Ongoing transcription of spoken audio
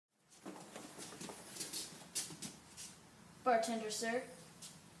Bartender, sir.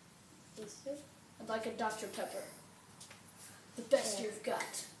 Yes, sir. I'd like a Dr. Pepper. The best you've got.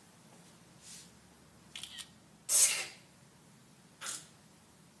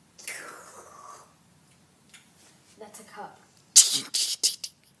 That's a cup.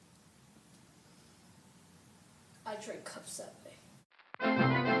 I drink cups that way.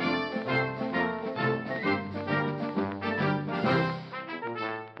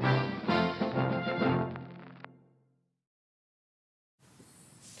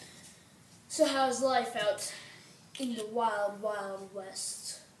 So how's life out in the wild, wild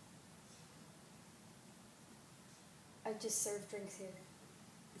west? I just serve drinks here.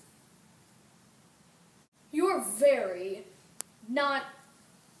 You're very not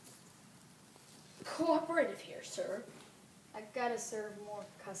cooperative here, sir. I gotta serve more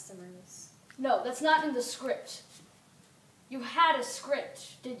customers. No, that's not in the script. You had a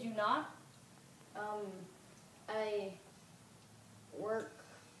script, did you not? I work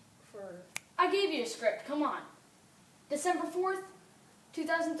for... I gave you a script, come on. December 4th,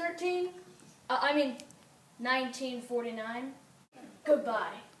 2013? 1949.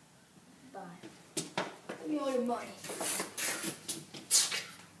 Goodbye. Bye. Give me all your money.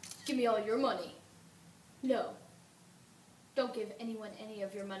 Give me all your money. No. Don't give anyone any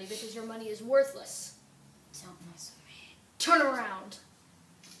of your money because your money is worthless. Don't mess with me. Turn around.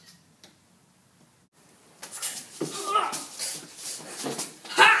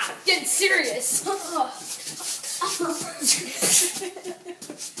 Ha! Get serious. Die.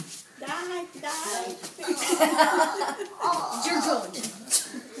 You're going.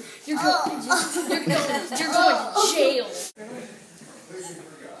 You're going to jail.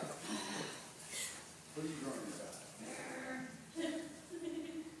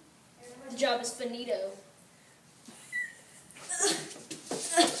 The job is finito.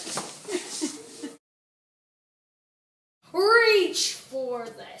 Reach for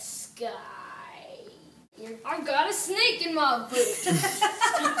the sky. I got a snake in my boot.